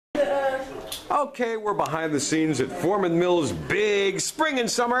Okay, we're behind the scenes at Forman Mill's big spring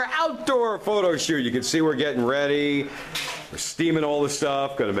and summer outdoor photo shoot. You can see we're getting ready. We're steaming all the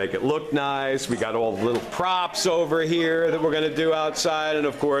stuff, going to make it look nice. We got all the little props over here that we're going to do outside. And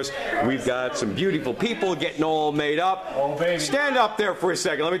of course, we've got some beautiful people getting all made up. Oh, baby. Stand up there for a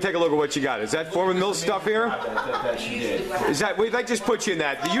second. Let me take a look at what you got. Is that Forman Mill stuff here? That she did. Is that, wait, I just put you in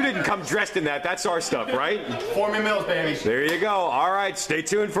that. You didn't come dressed in that. That's our stuff, right? Forman Mills, baby. There you go. All right, stay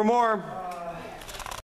tuned for more.